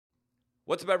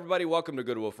What's up, everybody? Welcome to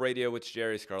Good Wolf Radio. It's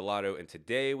Jerry Scarlato, and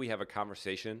today we have a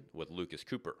conversation with Lucas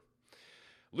Cooper.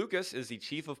 Lucas is the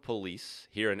chief of police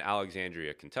here in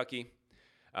Alexandria, Kentucky.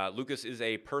 Lucas is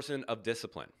a person of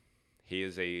discipline. He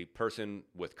is a person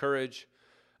with courage.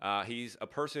 He's a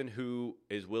person who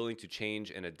is willing to change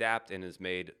and adapt and has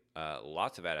made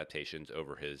lots of adaptations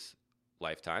over his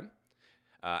lifetime.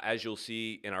 As you'll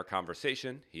see in our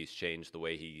conversation, he's changed the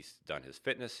way he's done his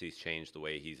fitness. He's changed the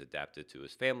way he's adapted to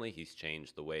his family. He's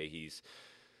changed the way he's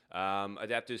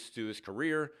adapted to his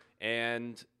career.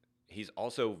 And he's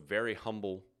also very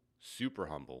humble, super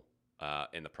humble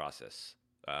in the process.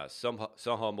 So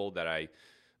humble that I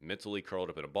mentally curled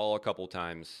up in a ball a couple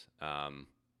times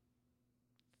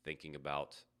thinking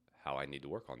about how I need to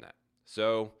work on that.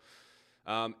 So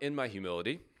in my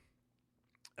humility,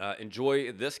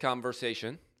 enjoy this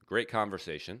conversation, great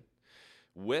conversation,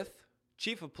 with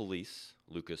Chief of Police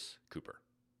Lucas Cooper.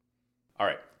 All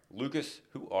right, Lucas,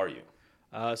 who are you?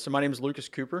 So my name is Lucas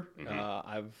Cooper.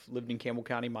 I've lived in Campbell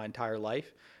County my entire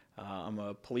life. I'm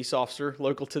a police officer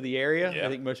local to the area. Yeah. I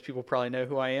think most people probably know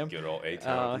who I am. Good old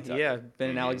A-Town, Kentucky. Yeah, been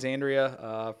in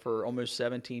Alexandria for almost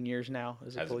 17 years now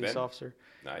as a Has it police been? Officer.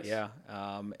 Nice. Yeah,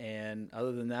 and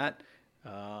other than that,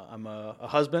 I'm a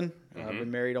husband. I've been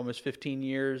married almost 15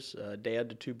 years, dad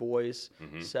to two boys,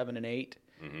 7 and 8.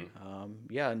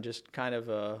 Yeah, and just kind of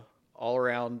a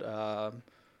all-around,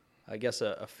 I guess,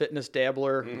 a fitness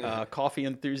dabbler, coffee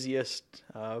enthusiast.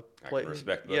 I can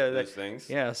respect both of those things.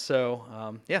 Yeah,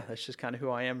 so, that's just kind of who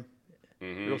I am.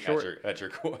 Real short. At your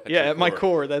core. At my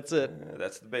core, that's it.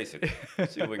 That's the basic.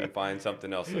 See if we can find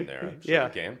something else in there. I'm sure Yeah,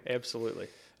 we can. absolutely.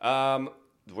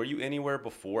 Were you anywhere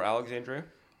before Alexandria?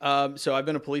 So I've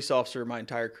been a police officer my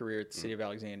entire career at the city of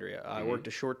Alexandria. I worked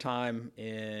a short time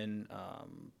in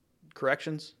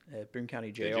corrections at Boone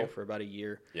County Jail for about a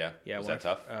year. Yeah. Was that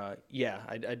tough? I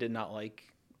did not like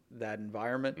that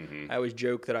environment. I always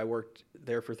joke that I worked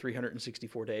there for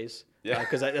 364 days. Yeah.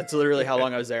 Because that's literally how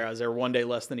long I was there. I was there one day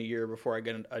less than a year before I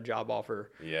got a job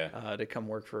offer. Yeah. To come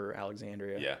work for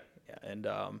Alexandria. Yeah. And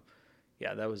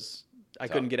that was I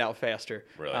couldn't get out faster.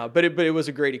 Really? But it was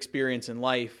a great experience in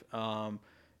life.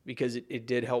 Because it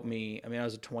did help me. I mean, I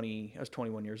was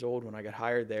 21 years old when I got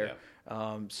hired there.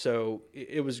 Yeah. So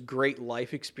it was great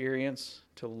life experience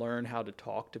to learn how to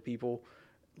talk to people,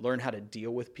 learn how to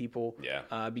deal with people.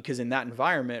 Yeah. Because in that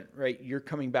environment, right, you're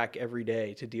coming back every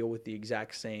day to deal with the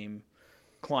exact same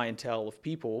clientele of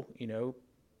people,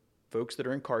 folks that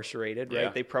are incarcerated, right? Yeah.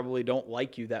 They probably don't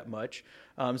like you that much.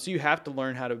 So you have to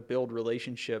learn how to build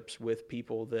relationships with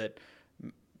people that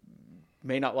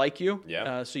may not like you.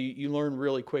 Yeah. So you learn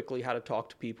really quickly how to talk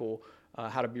to people,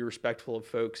 how to be respectful of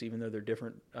folks, even though they're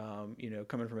different,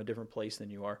 coming from a different place than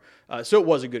you are. So it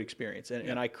was a good experience.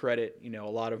 And I credit, a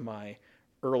lot of my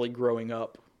early growing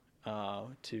up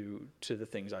to the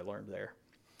things I learned there.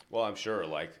 Well, I'm sure,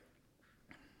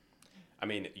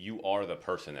 you are the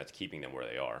person that's keeping them where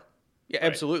they are. Yeah, right?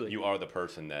 Absolutely. You are the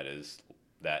person that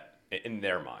in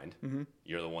their mind,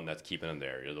 you're the one that's keeping them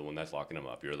there. You're the one that's locking them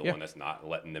up. You're the one that's not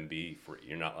letting them be free.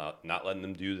 You're not letting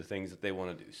them do the things that they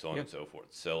want to do, so on and so forth.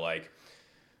 So,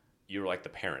 you're like the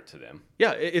parent to them.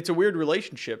 Yeah, it's a weird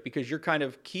relationship because you're kind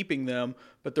of keeping them,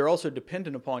 but they're also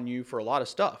dependent upon you for a lot of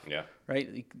stuff. Yeah.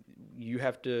 Right? You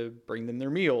have to bring them their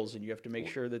meals, and you have to make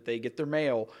sure that they get their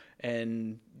mail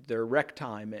and their rec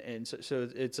time. And so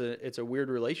it's a weird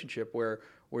relationship where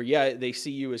they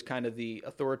see you as kind of the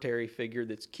authoritarian figure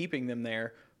that's keeping them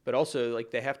there, but also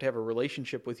they have to have a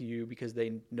relationship with you because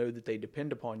they know that they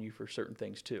depend upon you for certain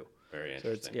things too. Very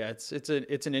interesting. So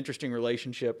it's an interesting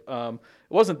relationship. It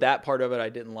wasn't that part of it I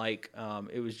didn't like.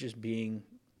 It was just being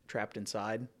trapped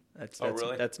inside.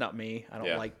 Really? That's not me. I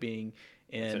don't like being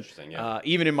in. That's interesting. Yeah.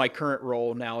 Even in my current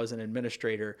role now as an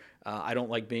administrator, I don't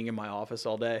like being in my office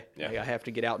all day. Yeah. I have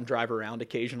to get out and drive around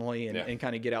occasionally and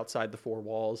kind of get outside the four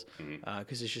walls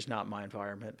because it's just not my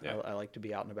environment. Yeah. I like to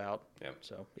be out and about. Yeah.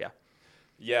 So yeah.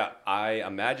 Yeah, I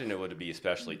imagine it would be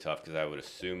especially tough because I would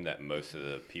assume that most of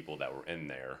the people that were in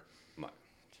there,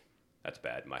 that's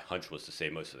bad. My hunch was to say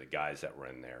most of the guys that were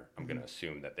in there. I'm going to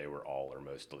assume that they were all or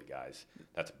mostly guys.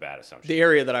 That's a bad assumption. The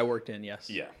area that I worked in, yes.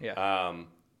 Yeah. Yeah.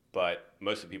 But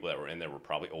most of the people that were in there were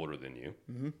probably older than you.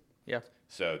 Mm-hmm. Yeah.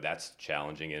 So that's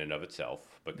challenging in and of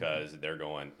itself because they're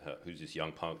going, who's this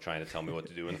young punk trying to tell me what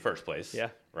to do in the first place? Yeah.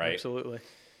 Right? Absolutely.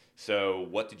 So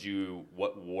what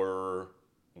were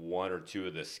one or two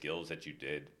of the skills that you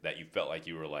did that you felt like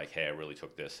you were like, hey, I really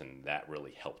took this and that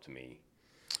really helped me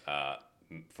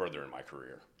further in my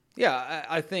career? Yeah,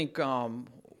 I think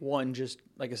one, just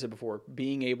like I said before,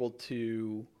 being able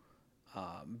to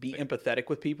be empathetic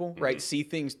with people, right? See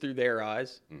things through their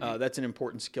eyes. That's an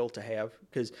important skill to have,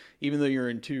 because even though you're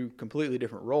in two completely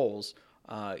different roles,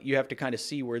 you have to kind of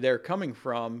see where they're coming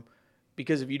from,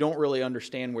 because if you don't really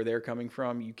understand where they're coming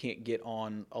from, you can't get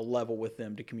on a level with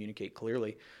them to communicate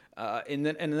clearly. And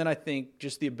then I think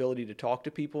just the ability to talk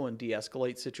to people and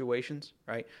de-escalate situations,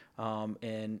 right?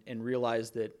 And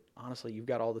realize that honestly, you've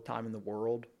got all the time in the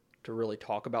world to really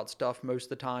talk about stuff most of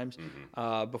the times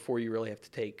before you really have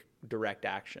to take direct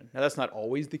action. Now, that's not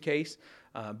always the case,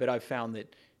 but I've found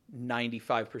that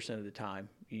 95% of the time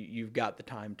you've got the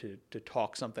time to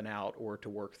talk something out or to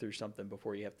work through something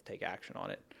before you have to take action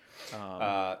on it.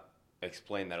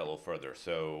 Explain that a little further.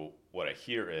 So what I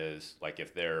hear is, like,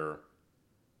 if they're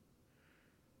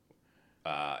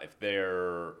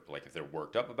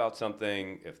worked up about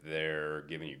something, if they're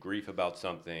giving you grief about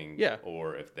something,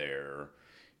 or if they're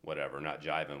not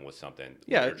jiving with something,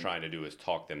 what you're trying to do is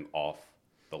talk them off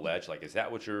the ledge. Like, is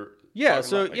that what you're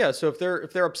so talking about? so if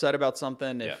they're upset about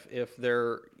something, if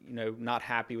they're not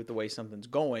happy with the way something's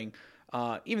going,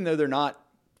 even though they're not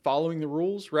following the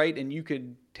rules, right? And you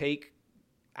could take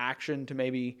action to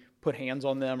maybe put hands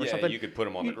on them or something. You could put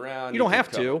them on the ground. You don't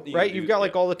have to, right? You've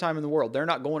got all the time in the world. They're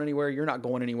not going anywhere. You're not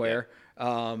going anywhere.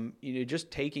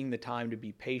 Just taking the time to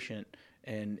be patient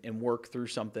and work through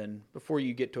something before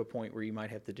you get to a point where you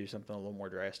might have to do something a little more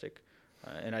drastic.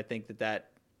 And I think that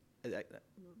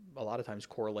a lot of times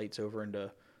correlates over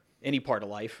into any part of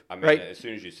life. I mean, right? As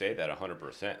soon as you say that,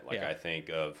 100%, I think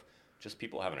of just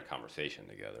people having a conversation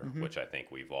together, which I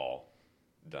think we've all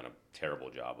done a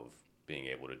terrible job of being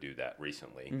able to do that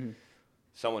recently.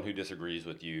 Someone who disagrees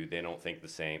with you, they don't think the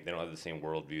same, they don't have the same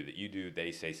worldview that you do.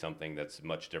 They say something that's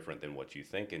much different than what you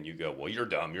think, and you go, well, you're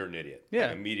dumb, you're an idiot.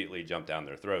 And immediately jump down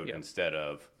their throat instead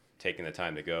of taking the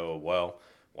time to go, well,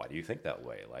 why do you think that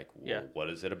way? Like, what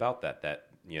is it about that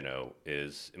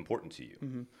is important to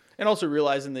you? And also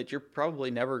realizing that you're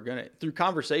probably never going to, through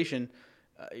conversation,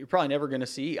 you're probably never going to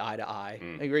see eye to eye.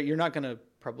 You're not going to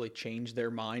probably change their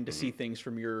mind to see things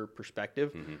from your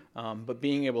perspective. But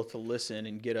being able to listen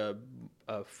and get a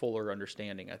fuller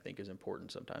understanding, I think, is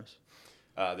important sometimes.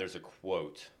 There's a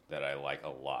quote that I like a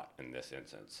lot in this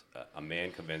instance. A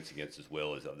man convinced against his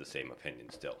will is of the same opinion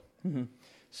still.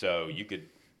 So you could,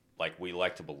 we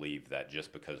like to believe that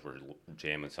just because we're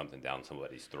jamming something down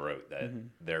somebody's throat, that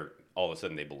they're all of a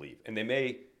sudden they believe. And they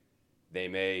may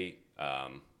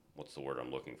what's the word I'm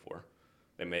looking for?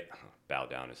 They may bow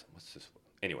down.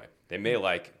 Anyway, they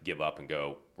may give up and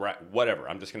go, right, whatever.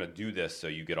 I'm just going to do this so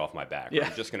you get off my back. Or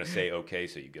I'm just going to say okay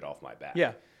so you get off my back.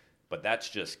 But that's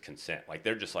just consent.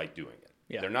 They're just doing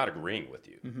it. They're not agreeing with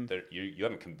you. You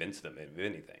haven't convinced them of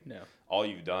anything. No. All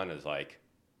you've done is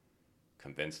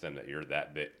convince them that you're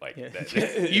that bit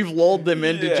that you've lulled them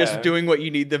into just doing what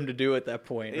you need them to do at that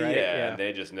point, right? And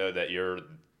they just know that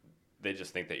they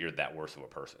just think that you're that worse of a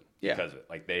person because of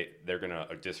it. They're gonna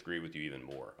disagree with you even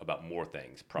more about more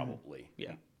things, probably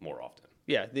more often.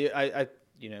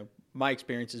 My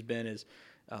experience has been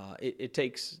it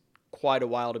takes quite a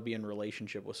while to be in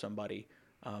relationship with somebody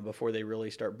before they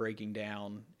really start breaking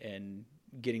down and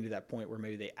getting to that point where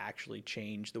maybe they actually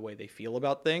change the way they feel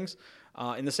about things.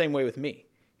 In the same way with me,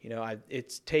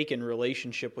 it's taken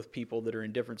relationship with people that are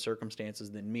in different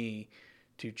circumstances than me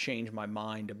to change my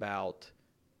mind about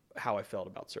how I felt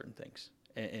about certain things,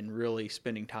 and really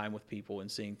spending time with people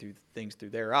and seeing things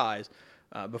through their eyes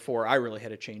before I really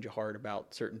had a change of heart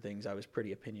about certain things I was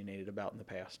pretty opinionated about in the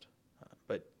past.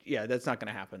 But that's not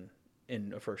going to happen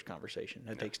in a first conversation.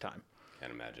 That takes time.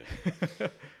 Can't imagine.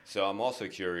 So I'm also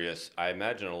curious. I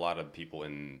imagine a lot of people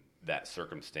in that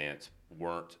circumstance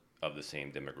weren't of the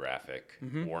same demographic,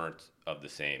 weren't of the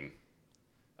same.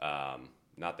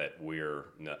 Not that we're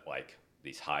not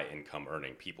these high income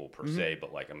earning people per se,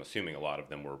 but I'm assuming a lot of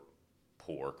them were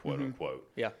poor, quote unquote.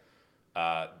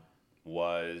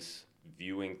 Was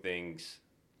viewing things,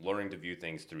 learning to view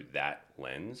things through that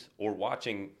lens, or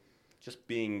just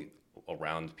being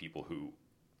around people who,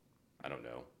 I don't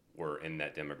know, were in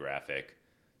that demographic,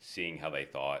 seeing how they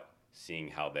thought, seeing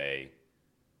how they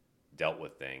dealt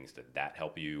with things, did that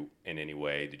help you in any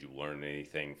way? Did you learn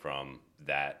anything from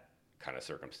that kind of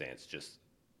circumstance?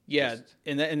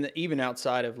 And even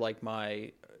outside of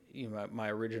my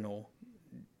original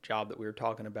job that we were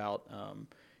talking about,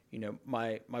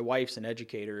 my wife's an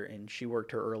educator, and she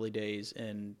worked her early days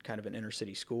in kind of an inner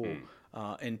city school,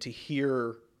 and to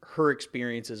hear her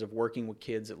experiences of working with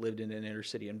kids that lived in an inner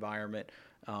city environment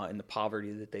and the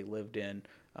poverty that they lived in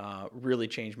really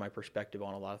changed my perspective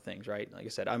on a lot of things. Right, like I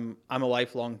said, I'm a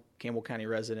lifelong Campbell County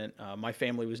resident. My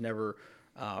family was never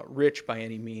rich by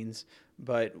any means,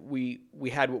 but we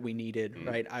had what we needed,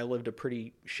 right? I lived a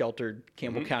pretty sheltered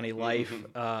Campbell County life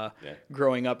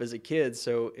growing up as a kid,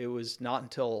 so it was not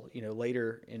until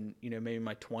later in maybe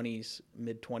my 20s,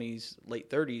 mid 20s, late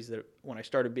 30s that when I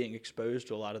started being exposed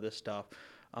to a lot of this stuff,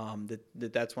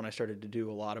 that's when I started to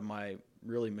do a lot of my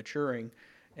really maturing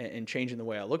and changing the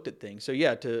way I looked at things. So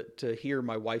yeah, to hear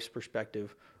my wife's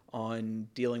perspective on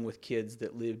dealing with kids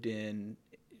that lived in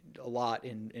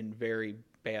very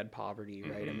bad poverty,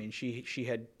 right? I mean, she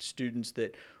had students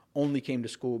that only came to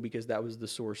school because that was the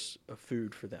source of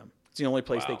food for them. It's the only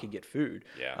place they could get food.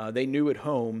 Yeah. They knew at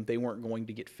home they weren't going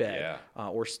to get fed,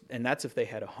 Yeah. And that's if they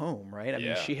had a home, right? I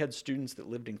mean, she had students that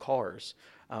lived in cars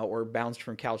or bounced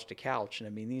from couch to couch. And I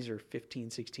mean, these are 15,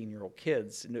 16-year-old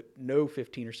kids. No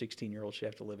 15 or 16-year-old should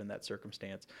have to live in that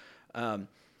circumstance.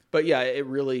 But yeah, it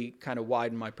really kind of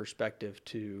widened my perspective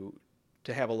to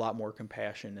have a lot more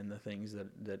compassion in the things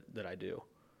that I do.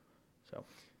 So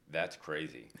that's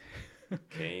crazy.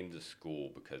 Came to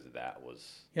school because that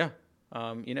was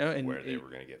and where they were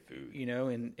going to get food.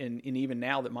 And even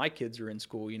now that my kids are in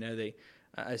school,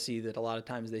 I see that a lot of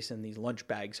times they send these lunch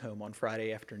bags home on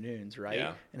Friday afternoons, right?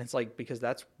 Yeah. And it's like, because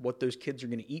that's what those kids are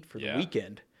going to eat for the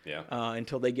weekend. Yeah.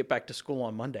 Until they get back to school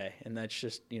on Monday. And that's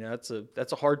just, that's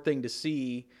a hard thing to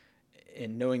see,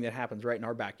 and knowing that happens right in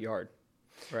our backyard.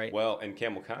 Right. Well, in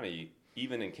Campbell County,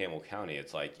 even in Campbell County,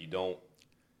 it's like you don't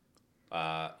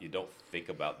think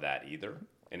about that either,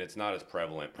 and it's not as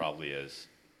prevalent probably as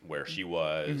where she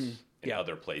was in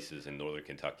other places in northern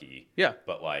Kentucky. Yeah.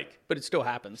 But it still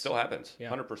happens. Still happens. Yeah.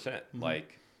 100%.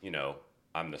 Like,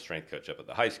 I'm the strength coach up at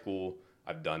the high school.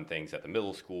 I've done things at the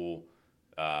middle school.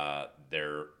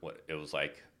 Their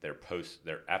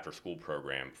after school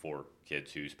program for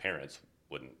kids whose parents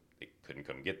couldn't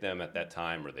come get them at that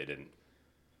time, or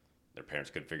their parents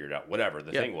couldn't figure it out, whatever.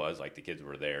 The thing was, like, the kids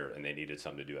were there and they needed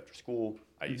something to do after school.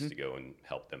 I used to go and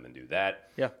help them and do that.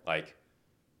 Yeah. Like,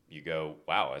 you go,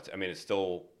 wow, it's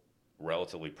still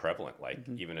relatively prevalent. Like,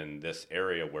 even in this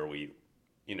area where we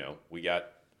got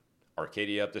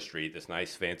Arcadia up the street, this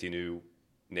nice fancy new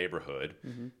neighborhood,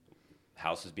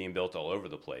 houses being built all over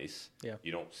the place. Yeah.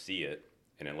 You don't see it.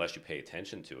 And unless you pay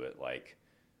attention to it, like,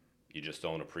 you just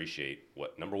don't appreciate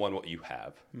what you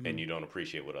have, and you don't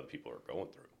appreciate what other people are going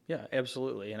through. Yeah,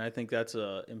 absolutely. And I think that's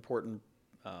a important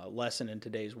lesson in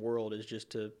today's world, is just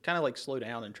to kind of like slow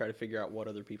down and try to figure out what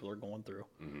other people are going through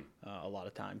a lot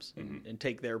of times, and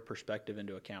take their perspective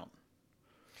into account.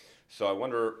 So I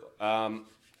wonder,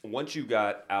 once you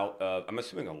got out of, I'm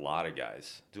assuming do a lot of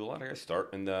guys start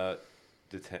in the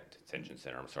detention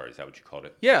center? I'm sorry, is that what you called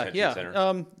it? Yeah, detention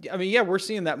center? We're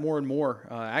seeing that more and more.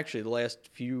 Actually, the last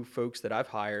few folks that I've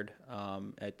hired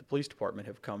at the police department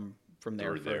have come from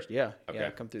there first. Yeah,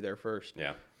 come through there first.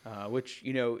 Yeah. Which,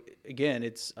 again,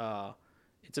 it's a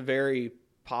very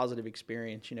positive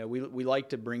experience. We like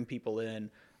to bring people in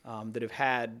that have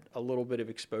had a little bit of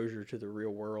exposure to the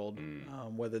real world,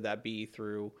 whether that be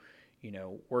through,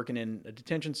 working in a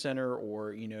detention center,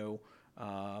 or,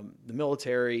 the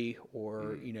military,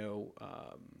 or,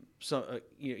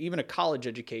 even a college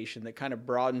education that kind of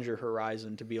broadens your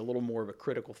horizon to be a little more of a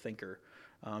critical thinker.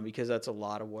 Because that's a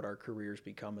lot of what our careers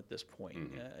become at this point,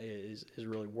 is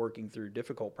really working through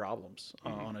difficult problems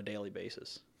on a daily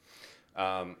basis.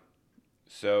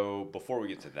 So before we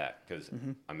get to that, because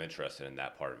I'm interested in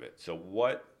that part of it.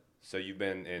 So you've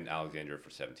been in Alexandria for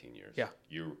 17 years. Yeah.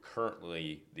 You're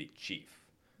currently the chief.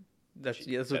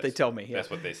 That's what they tell me. Yeah.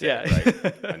 That's what they say,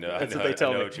 right? I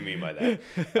know what you mean by that.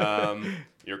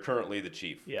 You're currently the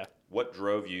chief. Yeah. What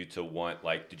drove you to want,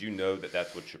 did you know that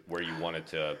that's where you wanted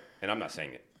to, and I'm not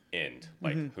saying end,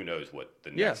 who knows what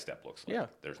the next step looks like. Yeah.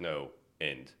 There's no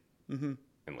end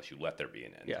unless you let there be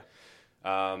an end. Yeah.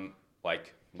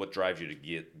 What drives you to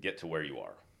get to where you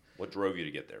are? What drove you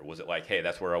to get there? Was it like, hey,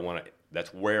 that's where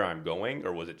I'm going?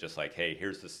 Or was it just like, hey,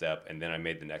 here's the step, and then I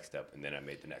made the next step, and then I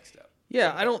made the next step?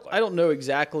 Yeah, I don't know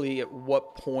exactly at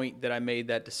what point that I made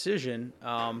that decision,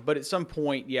 but at some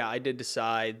point, I did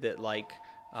decide that,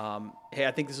 hey,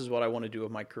 I think this is what I want to do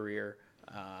with my career.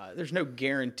 There's no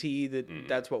guarantee that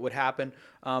that's what would happen,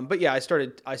 but I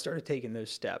started taking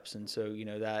those steps, and so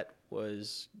that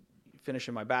was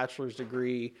finishing my bachelor's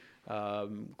degree,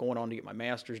 going on to get my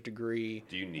master's degree.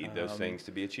 Do you need those things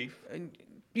to be a chief?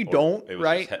 You don't,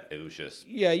 right? It was just...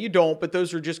 Yeah, you don't, but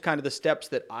those are just kind of the steps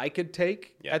that I could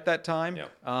take at that time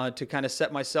to kind of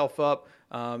set myself up.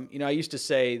 I used to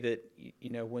say that,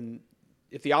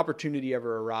 if the opportunity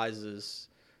ever arises,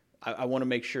 I want to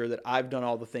make sure that I've done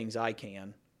all the things I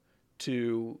can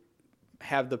to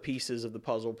have the pieces of the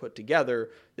puzzle put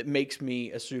together that makes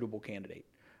me a suitable candidate.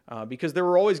 because there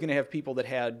were always going to have people that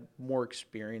had more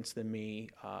experience than me,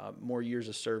 more years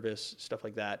of service, stuff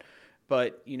like that.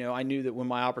 But, I knew that when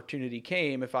my opportunity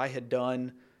came, if I had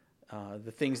done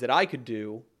the things that I could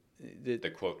do, the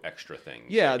quote extra things.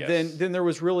 Yeah, then there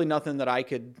was really nothing that I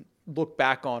could look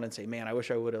back on and say, man, I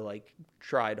wish I would have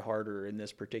tried harder in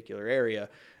this particular area.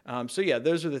 So yeah,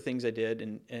 those are the things I did,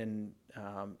 and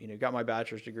got my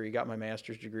bachelor's degree, got my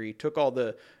master's degree, took all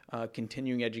the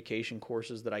continuing education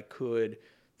courses that I could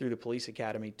through the police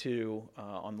academy too,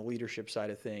 on the leadership side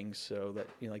of things. So that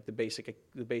like the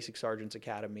basic sergeant's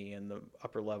academy and the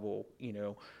upper level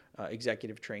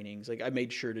executive trainings. I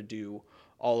made sure to do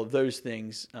all of those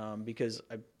things because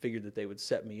I figured that they would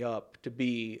set me up to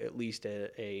be at least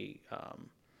a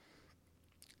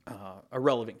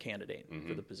relevant candidate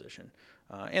for the position.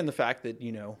 And the fact that,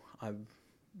 I'm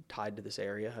tied to this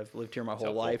area. I've lived here my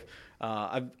whole life.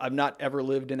 I've not ever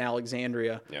lived in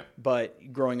Alexandria,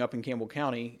 but growing up in Campbell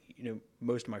County,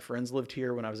 most of my friends lived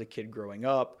here when I was a kid growing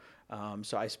up.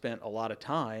 So I spent a lot of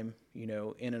time,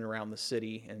 in and around the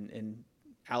city, and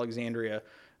Alexandria,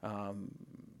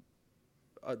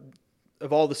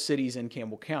 of all the cities in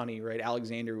Campbell County, right,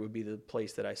 Alexandria would be the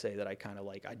place that I say that I kind of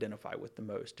identify with the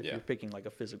most if you're picking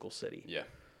a physical city. Yeah.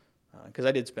 Because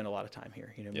I did spend a lot of time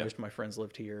here. Most of my friends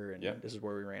lived here, and this is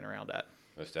where we ran around at.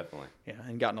 Most definitely. Yeah,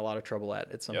 and gotten a lot of trouble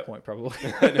at some point, probably.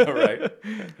 I know, right?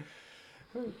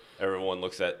 Everyone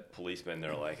looks at policemen,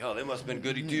 they're like, oh, they must have been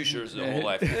goody two-shoes their whole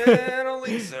life. I don't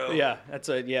think so. Yeah,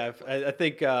 I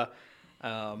think...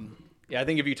 I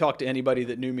think if you talk to anybody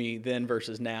that knew me then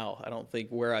versus now, I don't think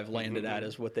where I've landed at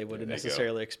is what they would have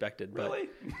necessarily expected. But, really?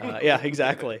 Yeah,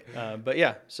 exactly. I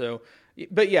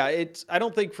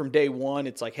don't think from day one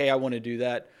it's hey, I want to do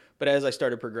that. But as I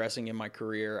started progressing in my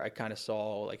career, I kind of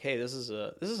saw hey, this is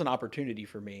an opportunity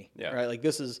for me, right?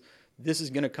 This is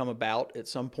going to come about at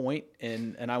some point,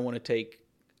 and I want to take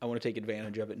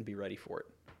advantage of it and be ready for it.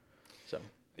 So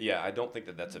yeah, I don't think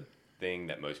that that's a thing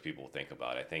that most people think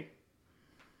about. I think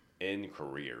in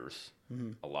careers,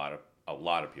 a lot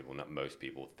of people, not most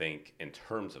people, think in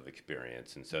terms of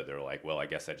experience, and so they're like, well, I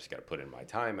guess I just got to put in my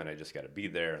time, and I just got to be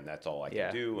there, and that's all I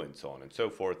can do, and so on and so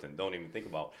forth, and don't even think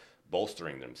about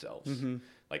bolstering themselves.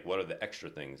 What are the extra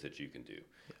things that you can do?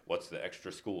 What's the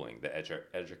extra schooling, the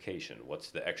education? What's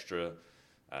the extra,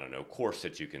 course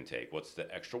that you can take? What's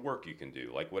the extra work you can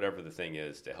do? Whatever the thing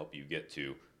is to help you get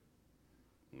to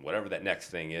whatever that next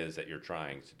thing is that you're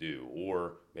trying to do.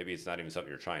 Or maybe it's not even something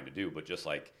you're trying to do, but just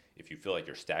if you feel like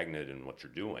you're stagnant in what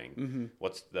you're doing,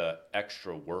 what's the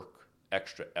extra work,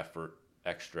 extra effort,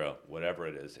 extra whatever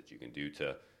it is that you can do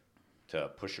to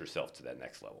push yourself to that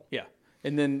next level? Yeah.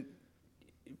 And then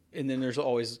there's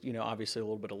always, obviously a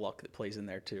little bit of luck that plays in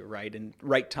there too, right? And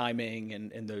right timing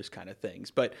and those kind of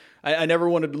things. But I never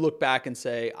wanted to look back and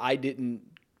say I didn't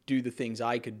do the things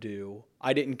I could do.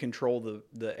 I didn't control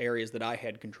the areas that I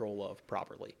had control of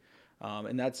properly.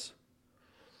 And that's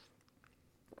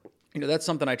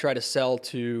something I try to sell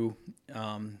to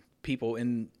people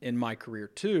in my career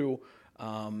too,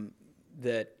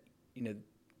 that,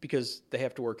 because they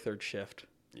have to work third shift.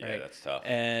 Yeah, right? That's tough.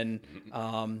 And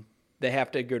they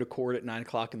have to go to court at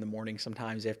 9:00 in the morning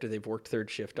sometimes after they've worked third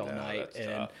shift all night.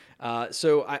 That's tough.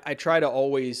 So I try to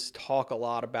always talk a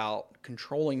lot about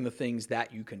controlling the things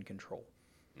that you can control.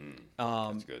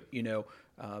 That's good.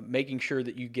 Making sure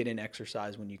that you get in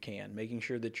exercise when you can, making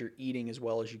sure that you're eating as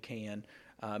well as you can,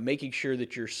 making sure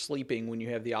that you're sleeping when you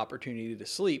have the opportunity to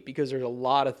sleep, because there's a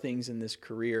lot of things in this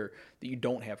career that you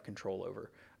don't have control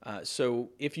over. So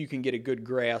if you can get a good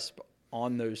grasp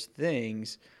on those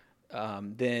things,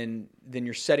 then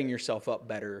you're setting yourself up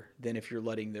better than if you're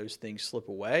letting those things slip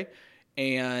away.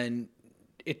 And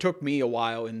it took me a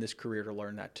while in this career to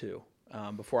learn that too,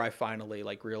 before I finally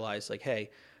realized hey,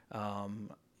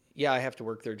 I have to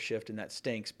work third shift and that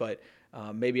stinks, but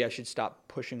maybe I should stop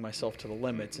pushing myself to the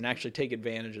limits and actually take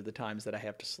advantage of the times that I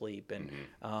have to sleep and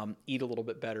eat a little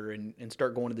bit better and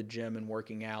start going to the gym and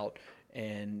working out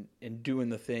and doing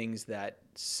the things that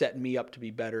set me up to be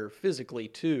better physically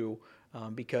too,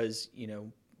 because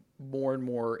more and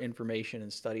more information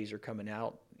and studies are coming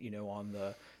out on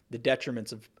the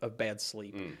detriments of bad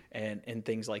sleep and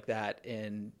things like that.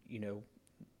 And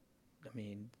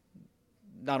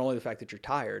not only the fact that you're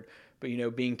tired, but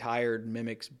being tired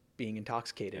mimics being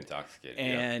intoxicated.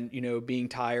 And being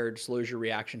tired slows your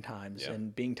reaction times,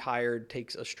 and being tired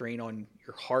takes a strain on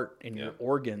your heart and your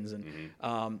organs, and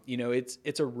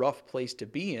it's a rough place to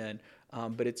be in,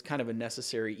 but it's kind of a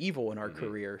necessary evil in our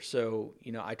career. So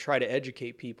I try to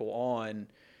educate people on,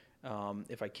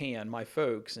 if I can, my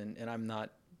folks, and I'm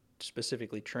not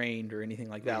specifically trained or anything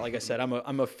like that. Like I said,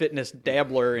 I'm a fitness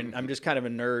dabbler, and I'm just kind of a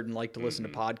nerd and like to listen to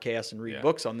podcasts and read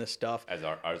books on this stuff.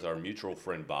 As our mutual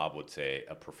friend Bob would say,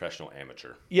 a professional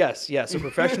amateur. Yes, a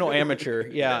professional amateur.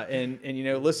 Yeah, and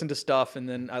listen to stuff, and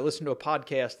then I listen to a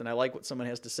podcast, and I like what someone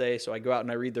has to say, so I go out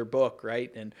and I read their book,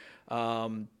 right?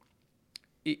 And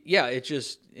it's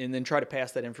just, and then try to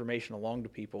pass that information along to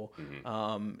people.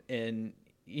 And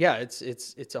yeah,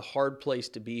 it's a hard place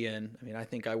to be in. I mean, I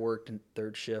think I worked in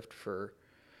third shift for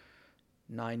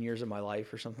 9 years of my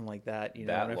life or something like that. When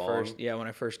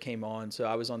I first came on. So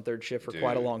I was on third shift for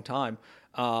quite a long time.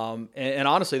 And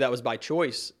honestly, that was by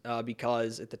choice,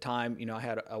 because at the time, I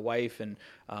had a wife and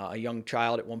a young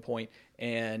child at one point,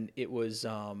 and it was,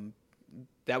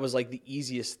 that was like the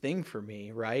easiest thing for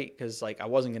me, right? Because like I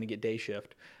wasn't going to get day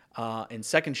shift. And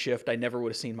second shift, I never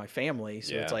would have seen my family.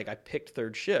 So it's like I picked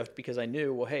third shift because I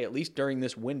knew, well, hey, at least during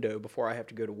this window before I have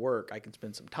to go to work, I can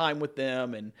spend some time with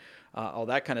them and all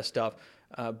that kind of stuff.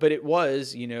 But it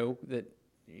was, that,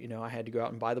 I had to go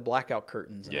out and buy the blackout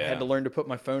curtains. And I had to learn to put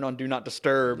my phone on Do Not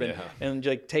Disturb and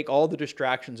like take all the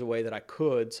distractions away that I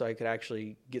could so I could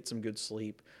actually get some good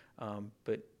sleep,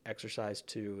 but exercise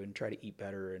too and try to eat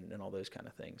better and all those kind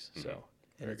of things. So.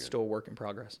 And it's still a work in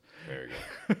progress. Very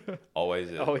good. Always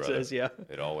is. Always brother. is, yeah.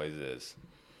 It always is.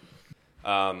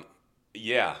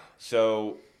 Yeah.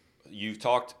 So you've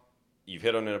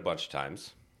hit on it a bunch of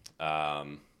times.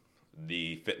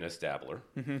 The fitness dabbler.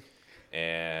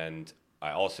 And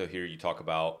I also hear you talk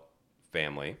about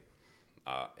family.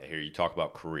 I hear you talk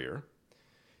about career.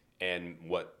 And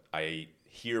what I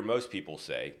hear most people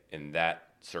say in that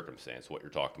circumstance, what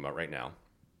you're talking about right now,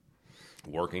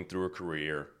 working through a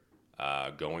career,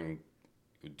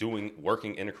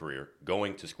 working in a career,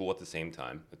 going to school at the same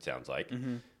time, it sounds like,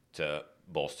 to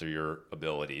bolster your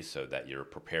abilities so that you're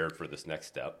prepared for this next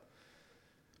step.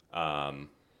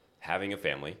 Having a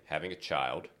family, having a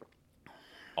child,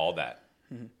 all that.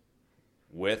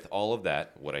 With all of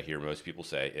that, what I hear most people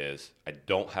say is, I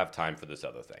don't have time for this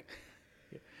other thing.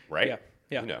 Right?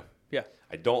 Yeah. Yeah.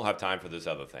 I don't have time for this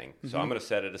other thing. So I'm going to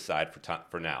set it aside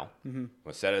for now. I'm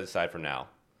going to set it aside for now.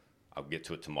 I'll get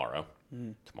to it tomorrow.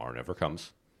 Tomorrow never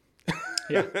comes.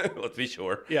 Yeah. Let's be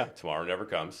sure. Yeah. Tomorrow never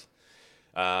comes.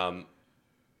 Why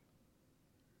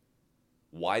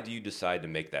do you decide to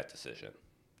make that decision,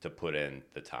 to put in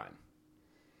the time,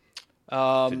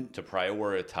 to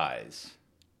prioritize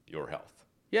your health?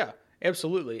 Yeah,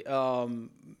 absolutely.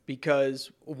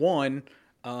 Because one,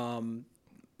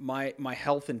 my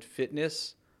health and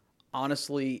fitness,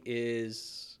 honestly,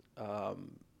 is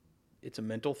it's a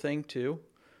mental thing too.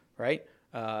 Right?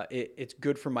 It's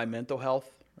good for my mental health,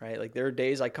 right? Like there are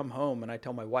days I come home and I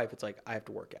tell my wife, it's like, I have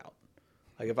to work out.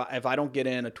 Like if I don't get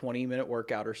in a 20-minute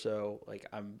workout or so, like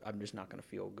I'm just not going to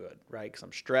feel good, right? Because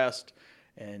I'm stressed,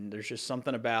 and there's just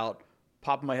something about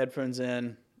popping my headphones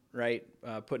in, right?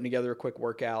 Putting together a quick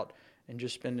workout and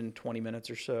just spending 20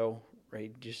 minutes or so,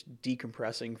 right? Just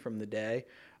decompressing from the day.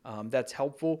 That's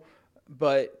helpful.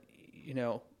 But,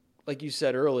 like you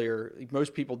said earlier,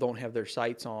 most people don't have their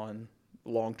sights on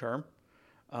long term,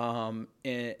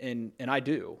 and I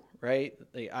do, right?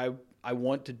 Like I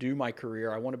want to do my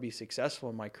career. I want to be successful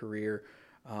in my career,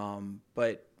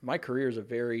 but my career is a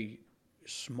very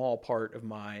small part of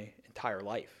my entire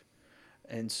life,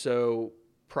 and so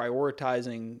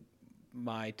prioritizing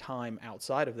my time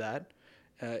outside of that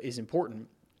is important.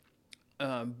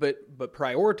 But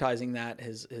prioritizing that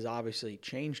has obviously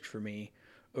changed for me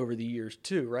over the years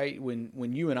too, right?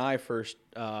 When you and I first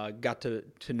got to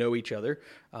know each other,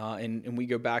 and we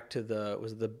go back to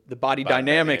the body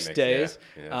dynamics days.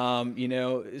 Yeah.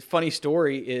 Funny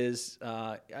story is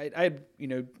I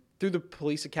through the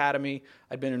police academy,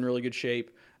 I'd been in really good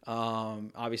shape.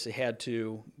 Obviously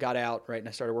got out, right, and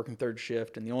I started working third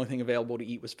shift, and the only thing available to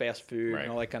eat was fast food, right,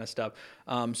 and all that kind of stuff.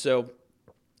 So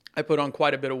I put on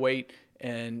quite a bit of weight,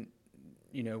 and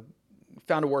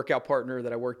found a workout partner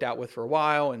that I worked out with for a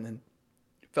while, and then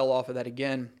fell off of that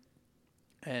again.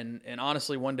 And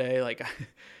honestly, one day, like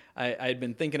I had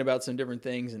been thinking about some different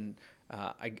things, and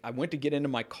I went to get into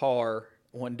my car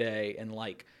one day, and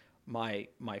like my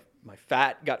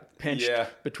fat got pinched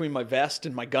between my vest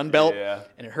and my gun belt,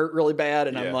 and it hurt really bad.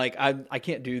 And I'm like, I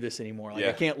can't do this anymore. Like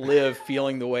I can't live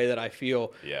feeling the way that I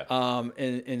feel.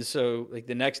 And so like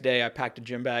the next day I packed a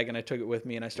gym bag and I took it with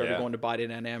me, and I started going to Body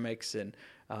Dynamics, and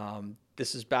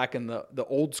This is back in the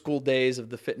old school days of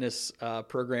the fitness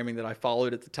programming that I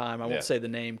followed at the time. I won't say the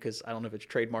name because I don't know if it's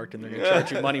trademarked and they're going to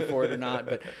charge you money for it or not.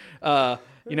 But,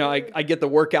 I get the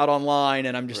workout online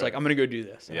and I'm just like, I'm going to go do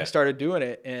this. And I started doing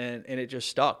it and it just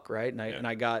stuck, right? And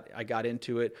I got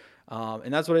into it.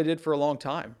 And that's what I did for a long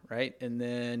time, right? And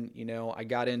then, I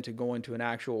got into going to an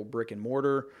actual brick and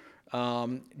mortar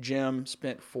gym,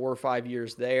 spent 4 or 5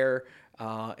 years there.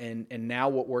 And now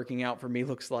what working out for me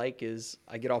looks like is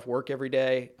I get off work every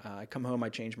day. I come home, I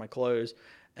change my clothes,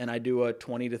 and I do a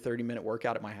 20 to 30 minute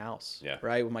workout at my house,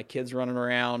 right? With my kids running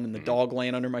around and the dog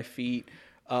laying under my feet.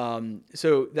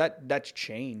 So that's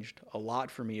changed a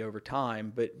lot for me over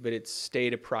time, but it's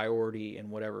stayed a priority in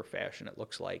whatever fashion it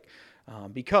looks like.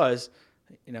 Because,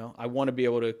 I want to be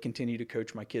able to continue to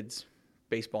coach my kids'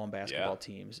 baseball and basketball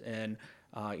teams. And,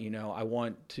 I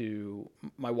want to,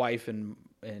 my wife and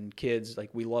kids, like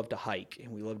we love to hike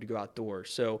and we love to go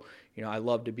outdoors. So, I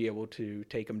love to be able to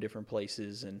take them different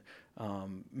places and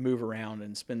move around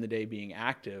and spend the day being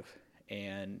active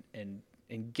and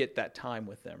get that time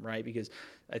with them, right? Because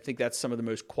I think that's some of the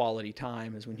most quality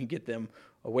time is when you get them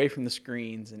away from the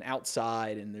screens and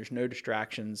outside and there's no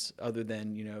distractions other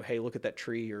than, hey, look at that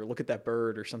tree or look at that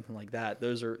bird or something like that.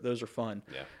 Those are fun.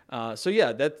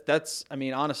 That's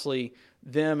honestly,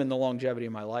 them and the longevity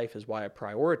of my life is why I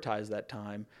prioritize that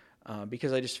time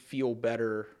because I just feel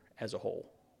better as a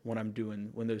whole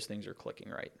when those things are clicking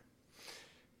right.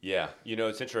 Yeah.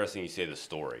 It's interesting you say the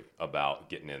story about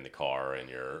getting in the car and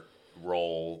your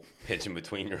roll pitching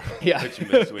between your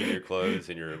clothes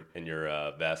and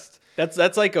your vest.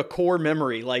 That's like a core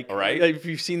memory. Like, right? If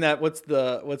you've seen that, what's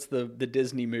the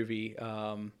Disney movie?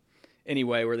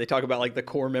 Anyway, where they talk about like the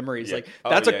core memories, like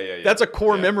that's a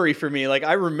core memory for me. Like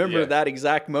I remember that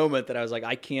exact moment that I was like,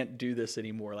 I can't do this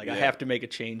anymore. Like I have to make a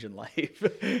change in life.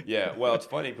 Yeah. Well, it's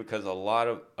funny because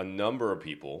a number of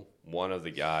people, one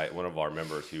of our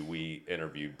members who we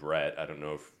interviewed, Brett, I don't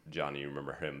know if Johnny, you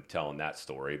remember him telling that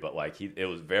story, but like it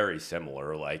was very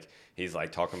similar. Like he's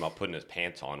like talking about putting his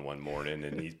pants on one morning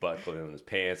and he's buckling his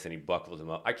pants and he buckles them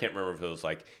up. I can't remember if it was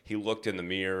like he looked in the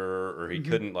mirror or he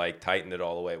couldn't like tighten it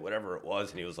all the way, whatever it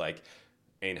was. And he was like,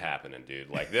 ain't happening, dude.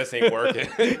 Like this ain't working.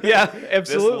 Yeah,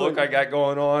 absolutely. This look I got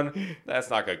going on, that's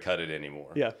not going to cut it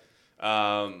anymore. Yeah.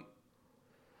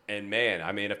 And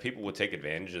man, if people would take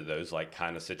advantage of those like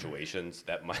kind of situations,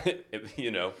 that might,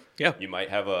 you might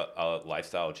have a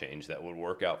lifestyle change that would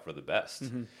work out for the best.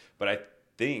 Mm-hmm. But I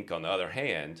think on the other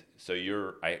hand, so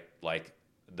the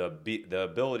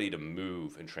ability to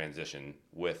move and transition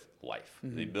with life,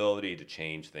 the ability to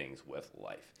change things with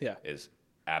life is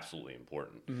absolutely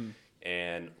important. Mm-hmm.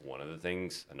 And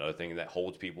another thing that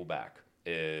holds people back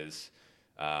is,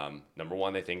 number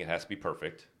one, they think it has to be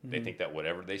perfect. Mm-hmm. They think that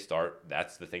whatever they start,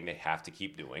 that's the thing they have to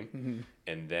keep doing. Mm-hmm.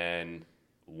 And then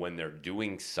when they're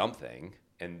doing something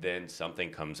and then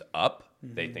something comes up,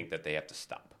 they think that they have to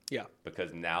stop. Yeah.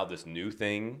 Because now this new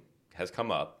thing has come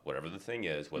up, whatever the thing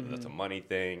is, whether that's a money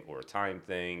thing or a time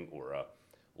thing or a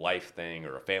life thing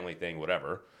or a family thing,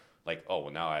 whatever. Like, oh,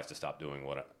 well, now I have to stop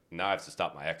now I have to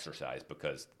stop my exercise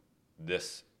because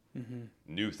this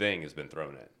new thing has been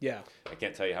thrown in. Yeah. I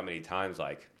can't tell you how many times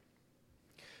like,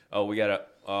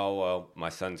 my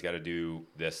son's got to do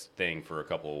this thing for a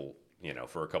couple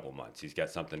months. He's got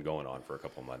something going on for a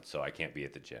couple months, so I can't be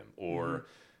at the gym. Or,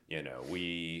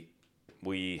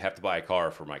 we have to buy a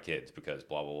car for my kids because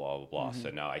blah, blah, blah, blah, blah. Mm-hmm. So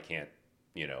now I can't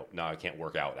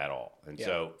work out at all. And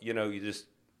so, you just,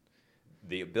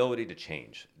 the ability to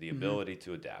change, the ability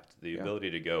to adapt, the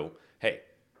ability to go, hey,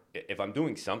 if I'm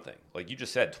doing something, like you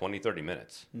just said, 20, 30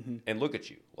 minutes, and look at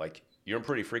you, like you're in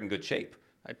pretty freaking good shape.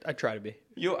 I try to be.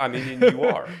 You are.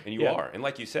 And you are. And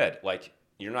like you said, like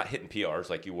you're not hitting PRs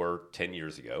like you were 10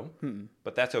 years ago,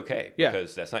 but that's okay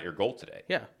because that's not your goal today.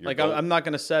 Yeah. I'm not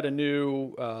going to set a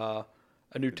new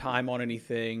time on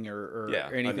anything or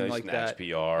anything like that. PR,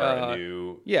 a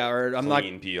new or I'm not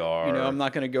PR. I'm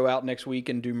not going to go out next week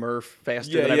and do Murph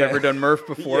faster than I've ever done Murph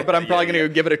before, but I'm probably going to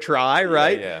go give it a try,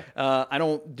 right? Yeah. I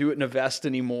don't do it in a vest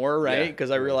anymore, right?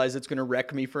 Because I realize it's going to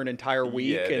wreck me for an entire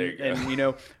week,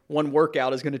 and one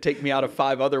workout is going to take me out of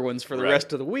 5 other ones for the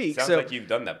rest of the week. Sounds like you've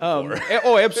done that before.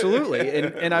 Absolutely.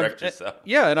 And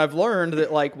I've learned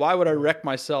that like, why would I wreck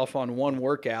myself on one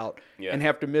workout and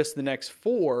have to miss the next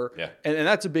 4? Yeah. And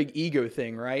that's a big ego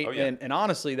thing, right? Oh, yeah. And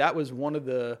honestly, that was one of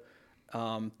the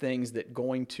things that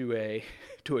going to a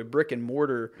brick and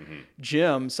mortar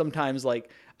gym, sometimes like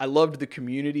I loved the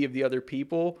community of the other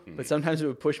people, but sometimes it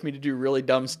would push me to do really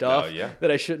dumb stuff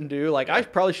that I shouldn't do. Like, I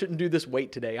probably shouldn't do this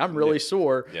weight today. I'm really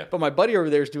sore, but my buddy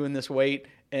over there is doing this weight,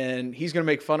 and he's going to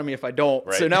make fun of me if I don't.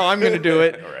 Right. So now I'm going to do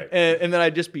it, and then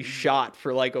I'd just be shot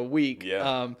for like a week.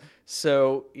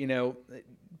 So,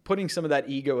 putting some of that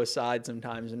ego aside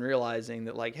sometimes and realizing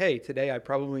that, like, hey, today I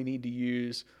probably need to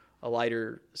use a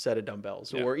lighter set of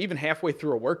dumbbells, or even halfway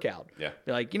through a workout.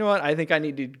 Be like, you know what? I think I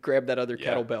need to grab that other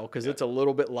kettlebell because it's a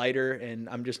little bit lighter and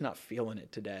I'm just not feeling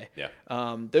it today.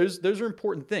 Those are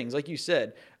important things. Like you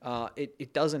said,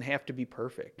 it doesn't have to be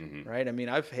perfect, right? I mean,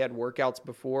 I've had workouts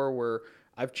before where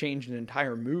I've changed an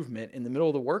entire movement in the middle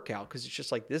of the workout because it's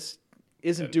just like, this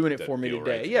isn't doing it for me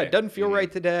today. It doesn't feel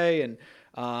right today. And,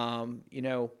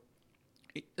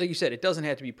 like you said, it doesn't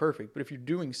have to be perfect, but if you're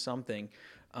doing something,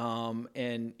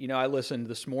 and I listened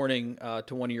this morning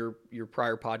to one of your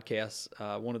prior podcasts,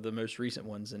 one of the most recent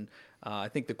ones, and I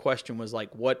think the question was like,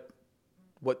 what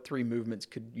 3 movements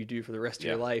could you do for the rest of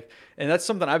your life? And that's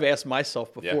something I've asked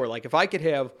myself before. Like, if I could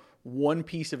have one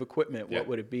piece of equipment, what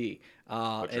would it be?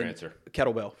 What's your answer?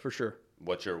 Kettlebell, for sure.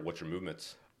 What's your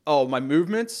movements? Oh, my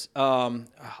movements? I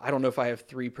don't know if I have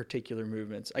 3 particular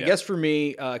movements. I guess for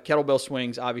me, kettlebell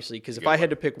swings, obviously, because if I had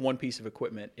to pick one piece of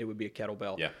equipment, it would be a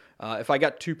kettlebell. If I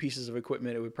got 2 pieces of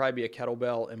equipment, it would probably be a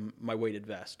kettlebell and my weighted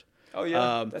vest. Oh,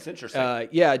 yeah. That's interesting.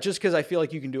 Just because I feel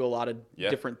like you can do a lot of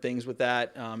different things with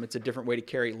that. It's a different way to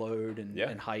carry load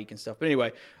and hike and stuff. But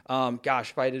anyway,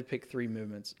 if I had to pick 3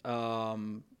 movements,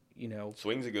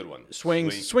 Swing's a good one.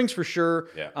 Swings for sure.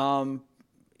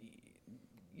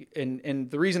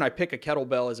 And the reason I pick a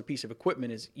kettlebell as a piece of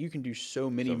equipment is you can do so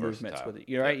many movements with it.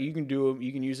 Right? You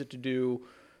can use it to do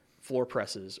floor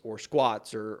presses or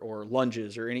squats or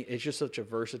lunges or any. It's just such a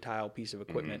versatile piece of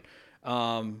equipment.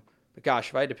 But gosh,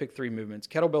 if I had to pick 3 movements,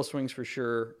 kettlebell swings for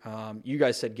sure. You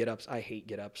guys said get-ups. I hate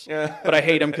get-ups, but I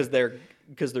hate them because they're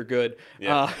good.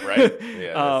 Right.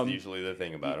 Yeah, that's usually the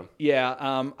thing about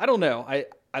them. I don't know.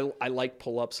 I like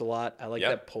pull-ups a lot. I like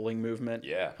that pulling movement.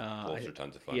 Pulls are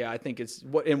tons of fun. I think it's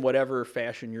in whatever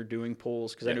fashion you're doing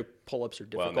pulls, because I know pull-ups are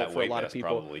difficult for a lot of people.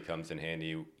 Probably comes in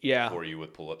handy for you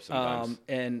with pull-ups sometimes.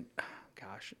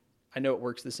 I know it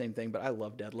works the same thing, but I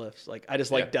love deadlifts. Like, I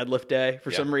just like deadlift day for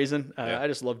some reason. I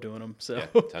just love doing them. So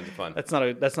tons of fun. That's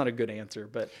not a good answer,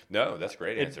 but no, that's a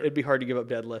great answer. It'd be hard to give up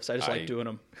deadlifts. I just like doing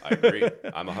them. I agree.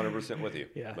 I'm 100% with you.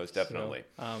 Most definitely.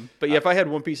 So, but if I had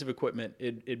one piece of equipment,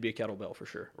 it'd be a kettlebell for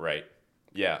sure. Right.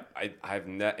 Yeah, I've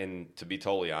and to be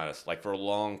totally honest, like, for a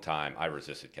long time, I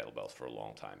resisted kettlebells for a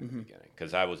long time in the beginning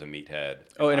because I was a meathead.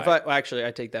 And if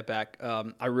I take that back,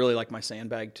 I really like my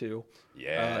sandbag too.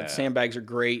 Sandbags are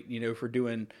great, for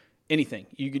doing anything.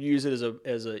 You could use it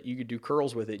as a you could do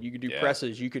curls with it. You could do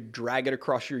presses. You could drag it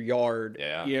across your yard.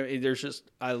 There's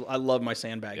just I love my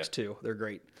sandbags too. They're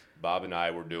great. Bob and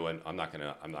I were doing. I'm not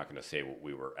gonna say what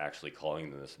we were actually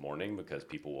calling them this morning because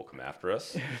people will come after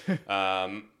us.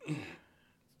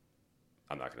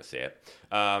 I'm not going to say it.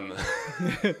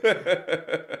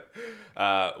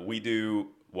 We do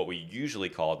what we usually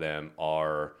call them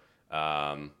are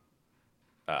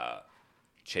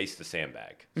chase the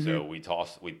sandbag. So we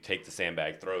take the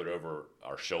sandbag, throw it over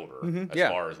our shoulder as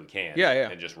far as we can,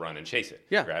 and just run and chase it.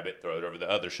 Grab it, throw it over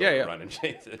the other shoulder, run and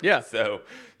chase it. So,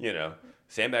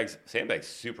 sandbags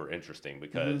super interesting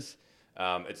because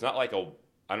it's not like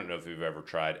I don't know if you've ever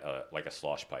tried like a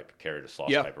slosh pipe, carried a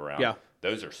slosh pipe around.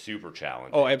 Those are super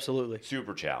challenging. Oh, absolutely.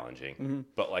 Super challenging.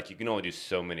 But like, you can only do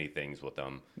so many things with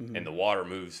them, and the water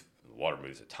moves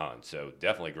a ton. So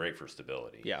definitely great for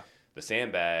stability. The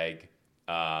sandbag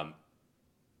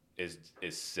is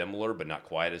similar, but not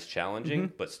quite as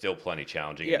challenging, but still plenty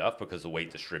challenging enough because the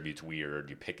weight distributes weird.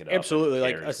 You pick it up. Absolutely.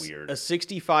 Like a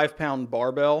 65-pound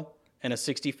barbell and a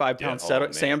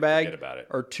 65-pound sandbag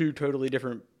are 2 totally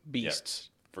different beasts.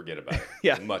 Forget about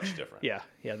it. Much different.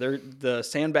 The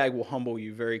sandbag will humble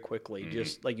you very quickly.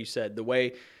 Just like you said, the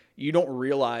way you don't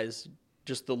realize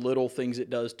just the little things it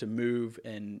does to move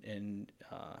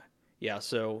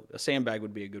so a sandbag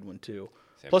would be a good one too.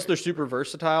 Plus they're super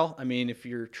versatile. I mean, if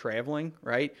you're traveling,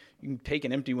 right, you can take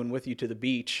an empty one with you to the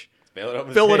beach.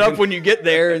 Fill it up when you get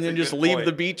there, and then just leave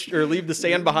the beach or leave the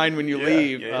sand behind when you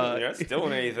leave. You're not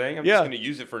stealing anything. I'm just going to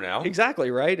use it for now. Exactly,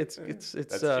 right? It's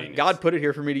God put it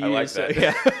here for me to use. Like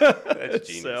that. That's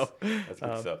genius. That's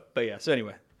good stuff. But so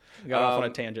anyway, I got off on a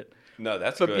tangent. No,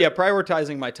 that's good. But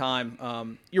prioritizing my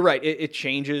time. You're right. It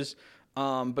changes.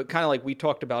 But kind of like we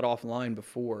talked about offline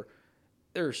before,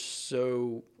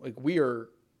 we are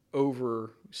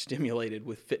overstimulated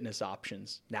with fitness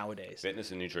options nowadays.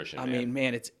 Fitness and nutrition. I mean,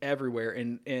 man, it's everywhere.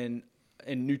 And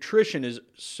and nutrition is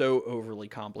so overly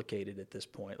complicated at this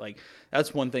point. Like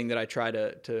that's one thing that I try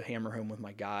to hammer home with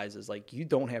my guys is like, you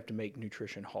don't have to make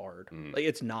nutrition hard. Like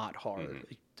it's not hard.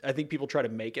 I think people try to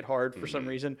make it hard for some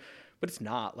reason, but it's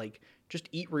not. Like just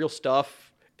eat real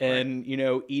stuff and,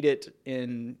 eat it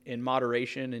in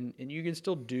moderation and you can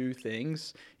still do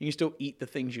things. You can still eat the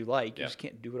things you like. You just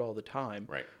can't do it all the time.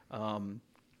 Right.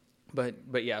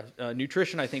 But yeah,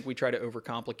 nutrition, I think we try to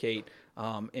overcomplicate.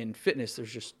 In fitness,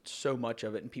 there's just so much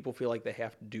of it, and people feel like they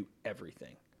have to do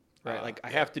everything, right? Like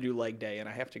I have to do leg day, and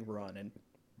I have to run, and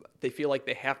they feel like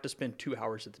they have to spend 2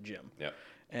 hours at the gym. Yeah.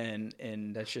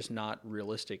 And that's just not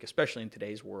realistic, especially in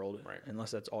today's world,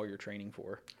 unless that's all you're training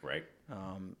for. Right.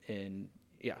 And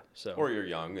yeah, so. Or you're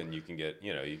young and you can get,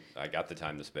 I got the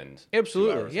time to spend.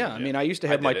 Absolutely, 2 hours yeah. I mean, I used to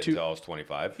have my until I was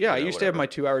 25. Yeah, I used to have my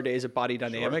 2-hour days at Body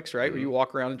Dynamics, right, where you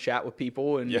walk around and chat with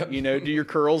people and do your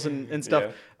curls and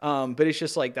stuff. Yeah. But it's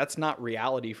just like that's not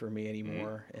reality for me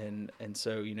anymore. And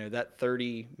so that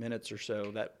 30 minutes or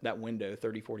so, that window,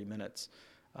 30, 40 minutes,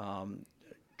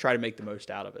 try to make the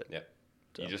most out of it. Yeah,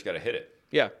 so. You just got to hit it.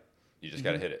 Yeah. You just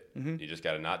got to hit it. You just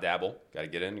got to not dabble. Got to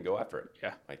get in and go after it.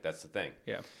 Yeah. Like that's the thing.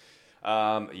 Yeah.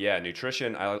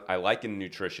 Nutrition. I liken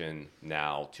nutrition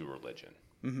now to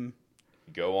religion.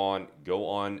 Go on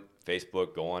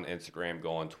Facebook, go on Instagram,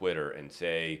 go on Twitter, and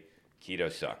say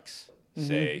keto sucks.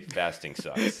 Say fasting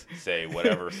sucks. Say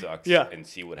whatever sucks. And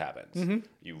see what happens.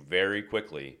 You very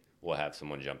quickly will have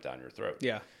someone jump down your throat.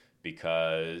 Yeah,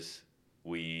 because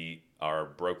we are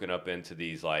broken up into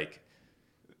these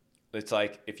it's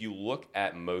like if you look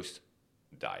at most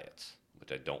diets, which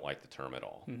I don't like the term at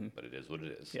all, but it is what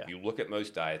it is. Yeah. If you look at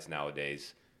most diets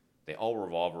nowadays, they all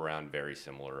revolve around very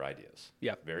similar ideas.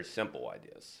 Yeah. Very simple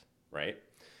ideas, right?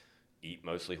 Eat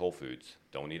mostly whole foods.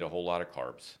 Don't eat a whole lot of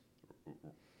carbs.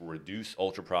 Reduce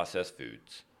ultra-processed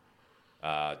foods.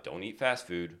 Don't eat fast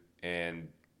food. And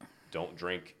don't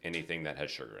drink anything that has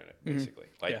sugar in it, basically.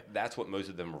 That's what most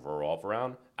of them revolve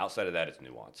around. Outside of that, it's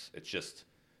nuance. It's just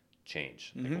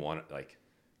change. Like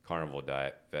carnivore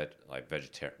diet,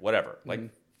 vegetarian, whatever.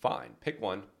 Fine, pick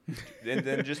one, and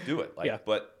then just do it.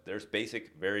 But there's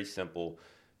basic, very simple.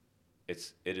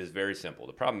 It is very simple.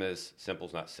 The problem is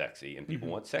simple's not sexy, and people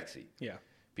want sexy. Yeah.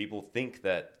 People think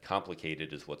that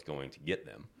complicated is what's going to get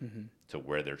them to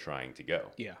where they're trying to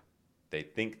go. Yeah. They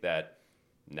think that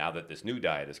now that this new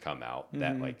diet has come out,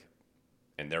 that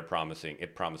and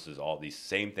it promises all these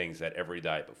same things that every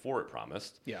diet before it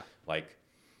promised. Yeah.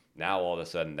 Now all of a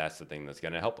sudden that's the thing that's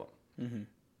going to help them.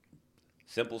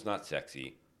 Simple's not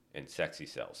sexy, and sexy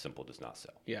sells. Simple does not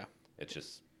sell. Yeah. It's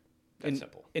just that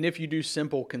simple. And if you do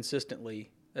simple consistently,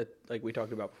 like we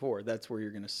talked about before, that's where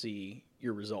you're going to see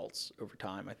your results over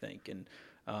time, I think. And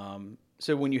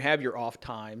so when you have your off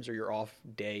times or your off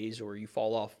days, or you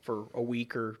fall off for a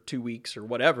week or 2 weeks or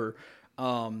whatever,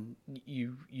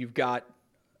 you've got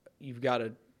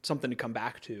something to come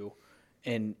back to.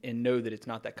 And know that it's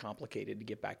not that complicated to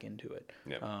get back into it.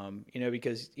 Yeah.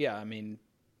 Because I mean,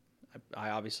 I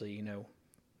obviously,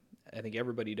 I think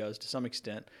everybody does to some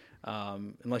extent,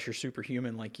 unless you're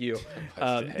superhuman like you.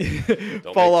 Don't make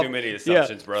too many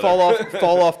assumptions, brother.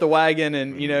 Fall off the wagon,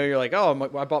 and you're like, oh,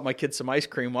 I bought my kids some ice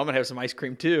cream. Well, I'm gonna have some ice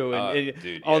cream too, and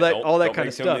dude, all that kind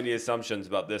of stuff. Don't make too many assumptions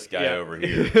about this guy over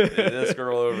here. And this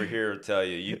girl over here will tell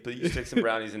you, you stick some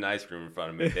brownies and ice cream in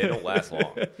front of me, they don't last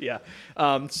long. Yeah.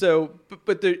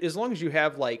 But as long as you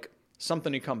have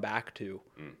something to come back to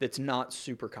that's not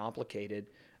super complicated,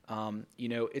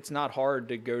 it's not hard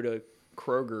to go to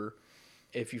Kroger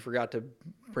if you forgot to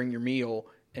bring your meal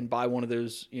and buy one of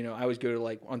those. I always go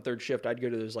to on third shift, I'd go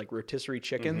to those rotisserie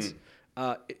chickens.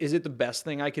 Is it the best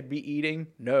thing I could be eating?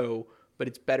 No, but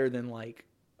it's better than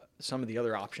some of the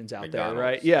other options out McDonald's, there,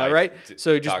 right? Yeah, right.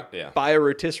 So just buy a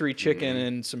rotisserie chicken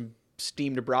and some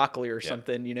steamed broccoli or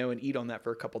something, and eat on that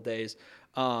for a couple days.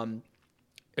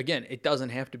 Again, it doesn't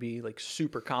have to be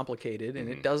super complicated, and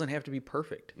it doesn't have to be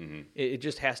perfect. It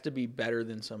just has to be better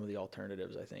than some of the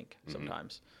alternatives, I think,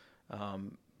 sometimes.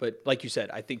 But like you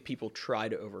said, I think people try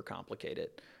to overcomplicate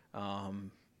it,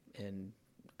 and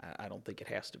I don't think it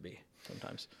has to be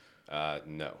sometimes.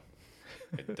 No,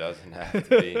 it doesn't have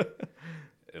to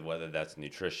be. Whether that's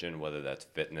nutrition, whether that's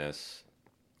fitness,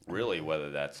 really, whether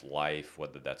that's life,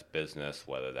 whether that's business,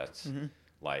 whether that's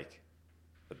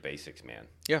the basics, man.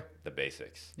 Yeah. The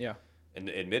basics. Yeah. And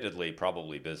admittedly,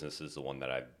 probably business is the one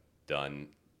that I've done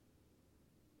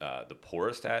the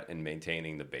poorest at in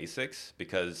maintaining the basics,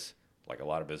 because a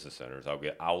lot of business owners,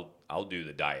 I'll do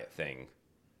the diet thing,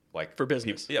 for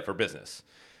business. For business.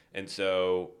 And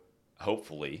so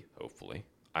hopefully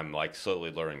I'm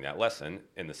slowly learning that lesson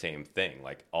in the same thing.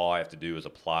 All I have to do is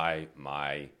apply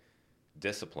my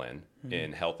discipline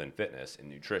in health and fitness and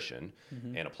nutrition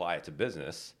and apply it to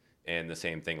business, and the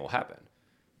same thing will happen.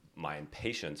 My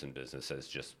impatience in business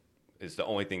is the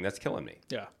only thing that's killing me.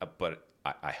 Yeah. But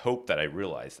I hope that I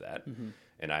realize that.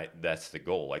 And that's the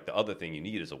goal. Like, the other thing you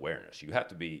need is awareness. You have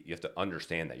to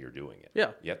understand that you're doing it.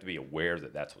 Yeah. You have to be aware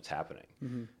that that's what's happening.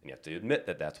 And you have to admit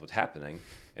that that's what's happening.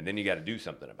 And then you got to do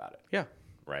something about it. Yeah.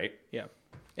 Right? Yeah.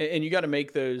 And you got to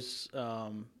make those,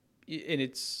 and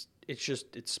it's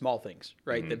small things,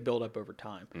 right, that build up over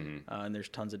time. And there's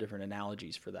tons of different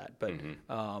analogies for that. But,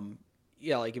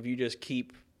 yeah, like if you just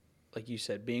keep, like you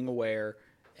said, being aware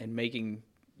and making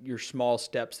your small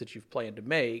steps that you've planned to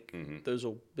make, those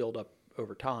will build up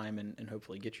over time and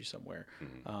hopefully get you somewhere.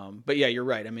 But yeah, you're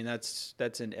right. I mean, that's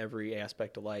in every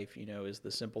aspect of life, is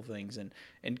the simple things and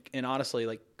honestly,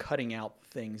 like cutting out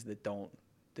things that don't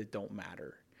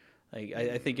matter. Like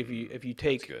I think if you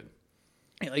take, That's good.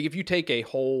 like if you take a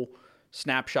whole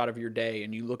snapshot of your day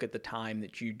and you look at the time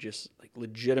that you just like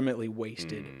legitimately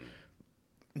wasted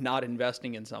not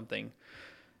investing in something,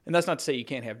 and that's not to say you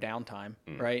can't have downtime,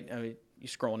 right? I mean, you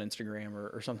scroll on Instagram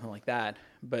or something like that,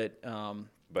 but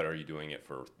are you doing it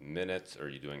for minutes or are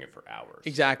you doing it for hours?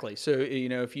 exactly. So,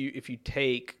 if you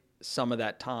take some of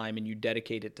that time and you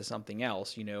dedicate it to something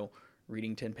else,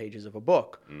 reading 10 pages of a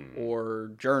book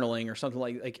or journaling or something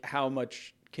like how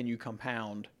much can you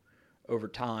compound over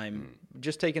time,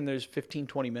 just taking those 15,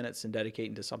 20 minutes and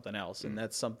dedicating to something else. And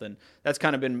that's something that's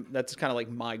kind of like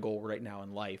my goal right now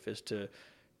in life is to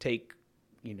take,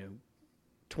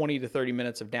 20 to 30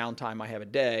 minutes of downtime I have a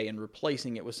day and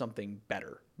replacing it with something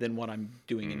better than what I'm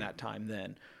doing in that time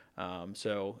then.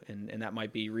 And that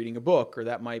might be reading a book, or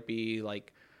that might be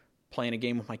like playing a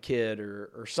game with my kid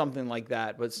or something like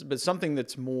that. But something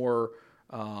that's more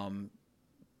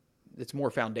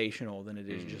foundational than it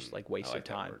is just like wasted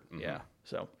time. Yeah.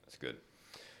 So that's good.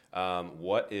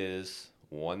 What is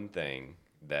one thing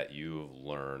that you've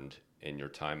learned in your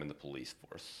time in the police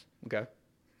force? Okay.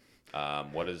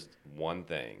 What is one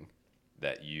thing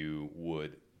that you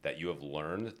have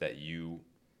learned that you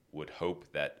would hope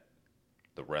that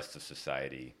the rest of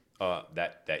society,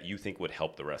 that you think would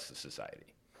help the rest of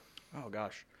society? Oh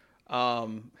gosh.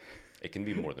 It can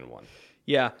be more than one.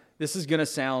 Yeah, this is gonna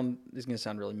sound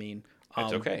really mean.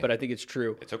 It's okay. But I think it's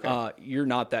true. It's okay. You're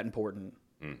not that important.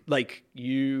 Like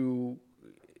you're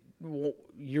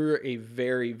a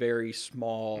very, very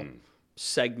small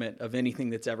segment of anything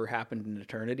that's ever happened in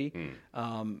eternity.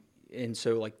 And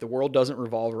so like the world doesn't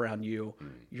revolve around you.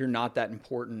 You're not that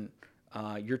important.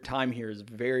 Your time here is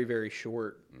very, very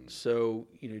short. So,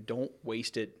 don't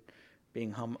waste it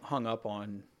being hung up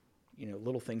on,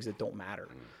 little things that don't matter.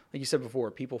 Like you said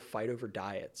before, people fight over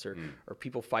diets or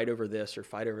people fight over this or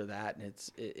fight over that. And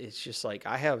it's just like,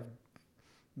 I have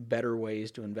better ways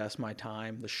to invest my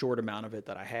time, the short amount of it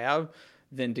that I have,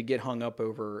 than to get hung up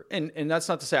over. And that's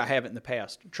not to say I haven't in the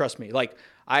past. Trust me. Like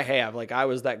I have, like I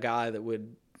was that guy that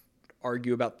would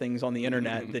argue about things on the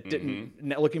internet that didn't,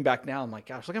 looking back now, I'm like,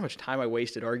 gosh, look how much time I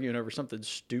wasted arguing over something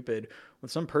stupid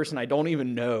with some person I don't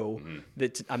even know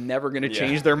that I'm never going to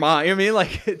change their mind. I mean,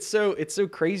 like it's so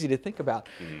crazy to think about.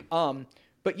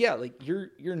 But yeah, like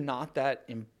you're not that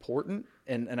important.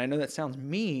 And I know that sounds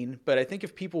mean, but I think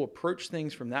if people approach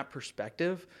things from that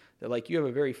perspective, that like you have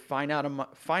a very finite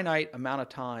amount of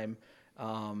time.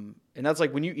 And that's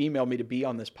like when you email me to be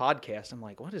on this podcast, I'm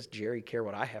like, what does Jerry care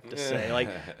what I have to say? Like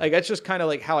that's just kind of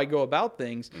like how I go about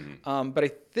things. But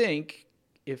I think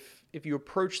if you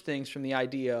approach things from the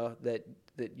idea that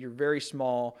you're very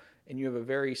small and you have a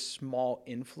very small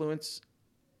influence,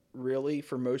 really,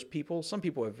 for most people, some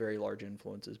people have very large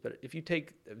influences, but if you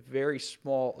take a very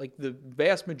small, like the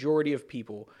vast majority of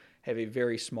people have a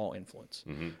very small influence,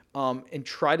 and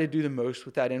try to do the most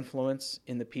with that influence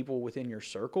in the people within your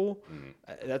circle,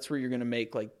 that's where you're going to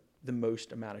make like the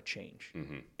most amount of change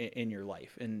in your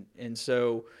life. And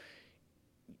so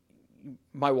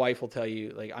my wife will tell you,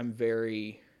 like, I'm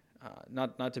very,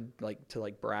 not to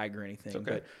brag or anything,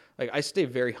 but like I stay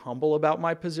very humble about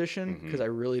my position because I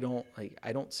really don't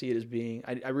I don't see it as being,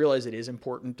 I realize it is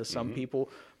important to some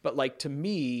people, but like to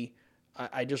me,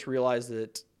 I just realize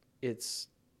that it's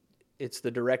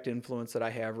the direct influence that I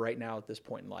have right now at this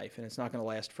point in life, and it's not going to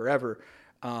last forever.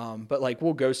 But like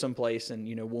we'll go someplace and,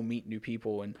 we'll meet new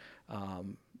people and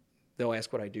they'll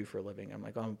ask what I do for a living. I'm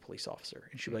like, I'm a police officer.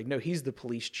 And she'll be like, no, he's the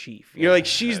police chief. Like,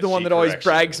 she's the one that always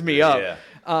brags me up.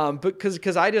 But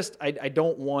because I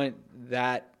don't want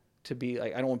that to be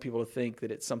like, I don't want people to think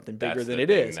that it's something bigger than it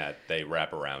is. That they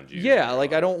wrap around you. Yeah.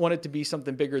 Like I don't want it to be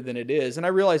something bigger than it is. And I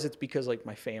realize it's because like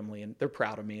my family and they're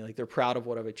proud of me. Like they're proud of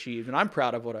what I've achieved and I'm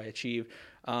proud of what I achieved.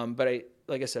 But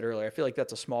like I said earlier, I feel like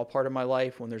that's a small part of my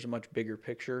life when there's a much bigger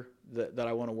picture that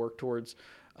I want to work towards.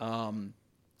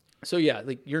 So yeah,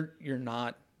 like you're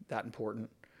not that important,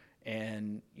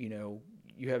 and you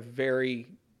have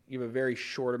a very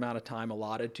short amount of time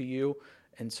allotted to you.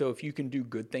 And so if you can do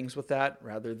good things with that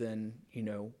rather than,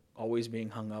 always being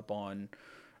hung up on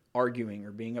arguing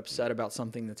or being upset about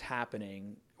something that's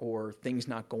happening or things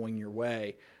not going your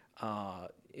way,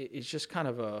 it's just kind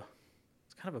of a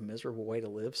miserable way to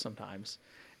live sometimes.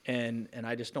 And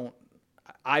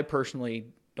I personally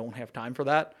don't have time for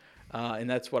that. And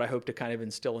that's what I hope to kind of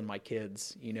instill in my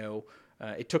kids.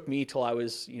 It took me till I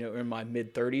was, in my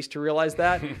mid-30s to realize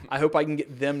that. I hope I can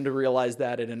get them to realize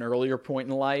that at an earlier point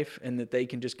in life, and that they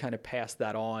can just kind of pass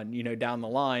that on, down the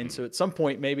line. So at some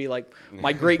point, maybe like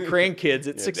my great grandkids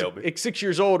at 6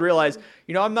 years old realize,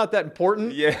 I'm not that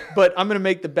important, but I'm going to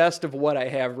make the best of what I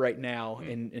have right now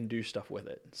and do stuff with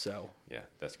it. So yeah,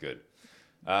 that's good.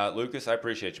 Lucas, I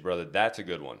appreciate you, brother. That's a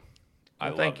good one. I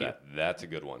love that. That's a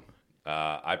good one.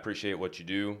 I appreciate what you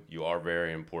do. You are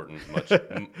very important.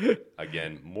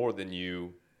 Again, more than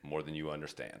you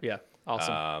understand. Yeah,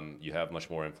 awesome. You have much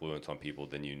more influence on people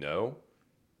than you know.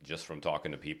 Just from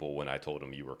talking to people when I told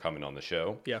them you were coming on the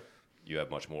show. Yeah, you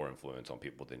have much more influence on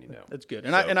people than you know. That's good,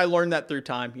 and I learned that through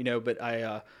time. But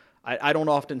I don't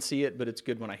often see it, but it's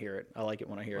good when I hear it. I like it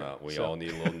when I hear it. We all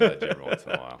need a little nudge every once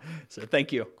in a while. So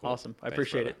thank you. Cool. Awesome. I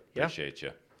appreciate it. Appreciate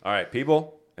you. All right,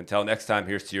 people. Until next time,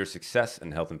 here's to your success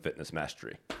and health and fitness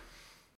mastery.